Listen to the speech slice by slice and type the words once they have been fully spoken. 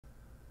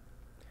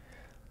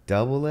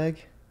double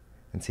leg.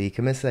 And see, he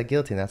commits that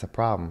guillotine. That's a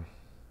problem.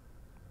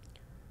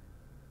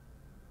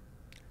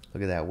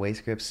 Look at that.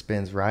 Waist grip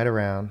spins right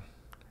around.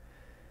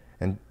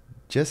 And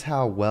just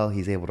how well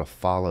he's able to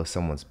follow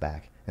someone's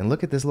back. And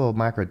look at this little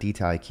micro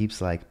detail. He keeps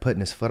like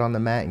putting his foot on the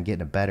mat and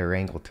getting a better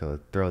angle to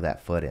throw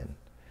that foot in.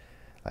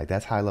 Like,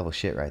 that's high level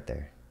shit right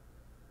there.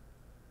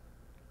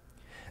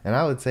 And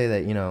I would say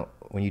that, you know,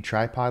 when you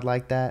tripod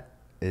like that,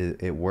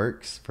 it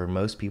works for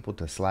most people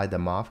to slide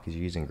them off because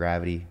you're using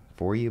gravity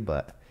for you.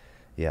 But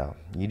yeah,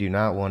 you do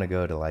not want to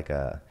go to like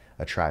a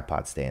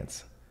tripod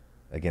stance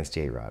against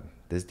J-Rod.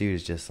 This dude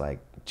is just like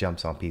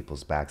jumps on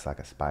people's backs like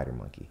a spider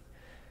monkey.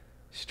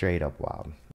 Straight up wild.